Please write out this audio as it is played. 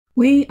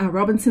We are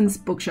Robinsons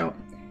Bookshop.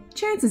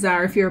 Chances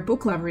are, if you're a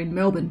book lover in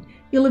Melbourne,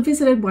 you'll have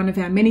visited one of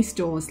our many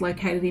stores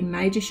located in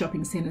major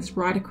shopping centres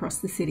right across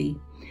the city.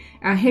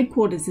 Our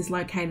headquarters is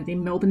located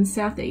in Melbourne's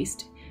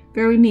southeast,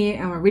 very near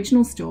our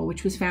original store,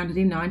 which was founded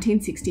in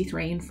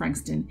 1963 in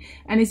Frankston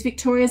and is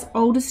Victoria's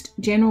oldest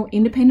general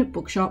independent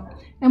bookshop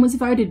and was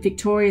voted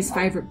Victoria's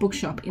favourite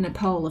bookshop in a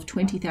poll of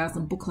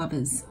 20,000 book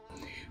lovers.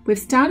 We've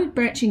started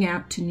branching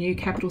out to new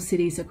capital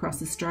cities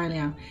across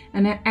Australia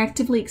and are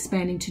actively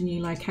expanding to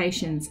new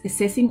locations,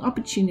 assessing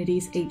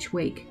opportunities each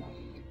week.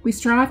 We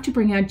strive to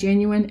bring our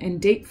genuine and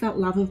deep-felt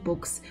love of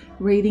books,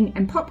 reading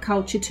and pop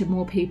culture to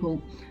more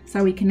people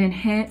so we can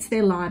enhance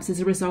their lives as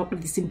a result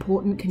of this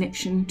important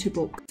connection to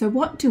books. So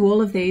what do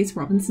all of these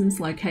Robinsons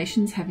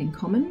locations have in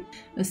common?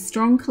 A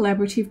strong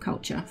collaborative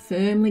culture,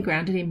 firmly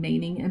grounded in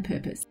meaning and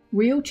purpose.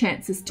 Real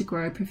chances to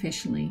grow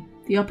professionally.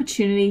 The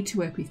opportunity to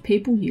work with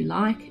people you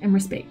like and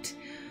respect.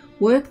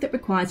 Work that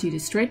requires you to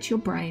stretch your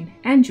brain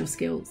and your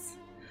skills.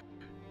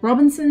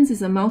 Robinsons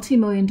is a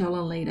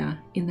multi-million-dollar leader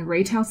in the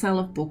retail sale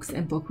of books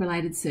and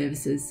book-related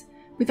services,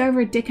 with over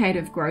a decade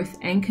of growth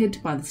anchored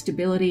by the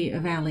stability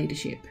of our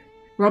leadership.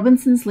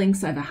 Robinsons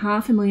links over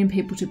 500,000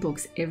 people to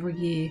books every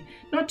year,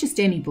 not just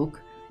any book,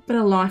 but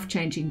a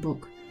life-changing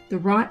book, the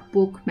right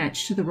book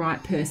matched to the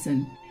right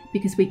person,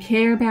 because we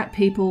care about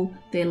people,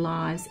 their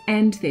lives,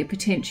 and their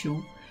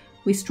potential.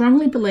 We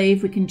strongly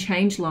believe we can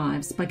change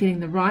lives by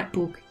getting the right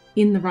book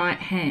in the right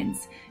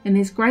hands, and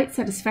there's great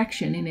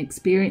satisfaction in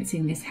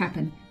experiencing this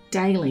happen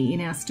daily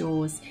in our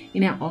stores,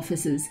 in our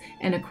offices,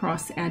 and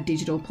across our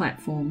digital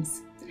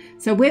platforms.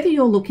 So whether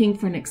you're looking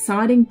for an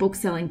exciting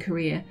book-selling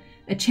career,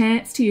 a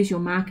chance to use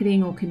your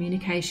marketing or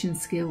communication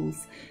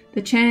skills,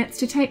 the chance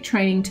to take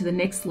training to the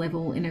next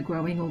level in a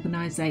growing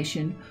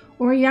organisation,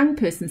 or a young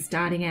person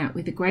starting out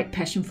with a great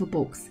passion for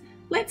books,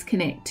 let's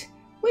connect.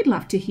 We'd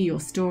love to hear your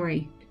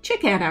story.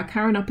 Check out our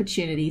current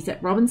opportunities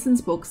at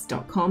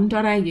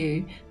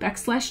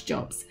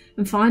robinsonsbooks.com.au/jobs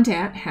and find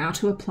out how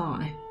to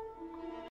apply.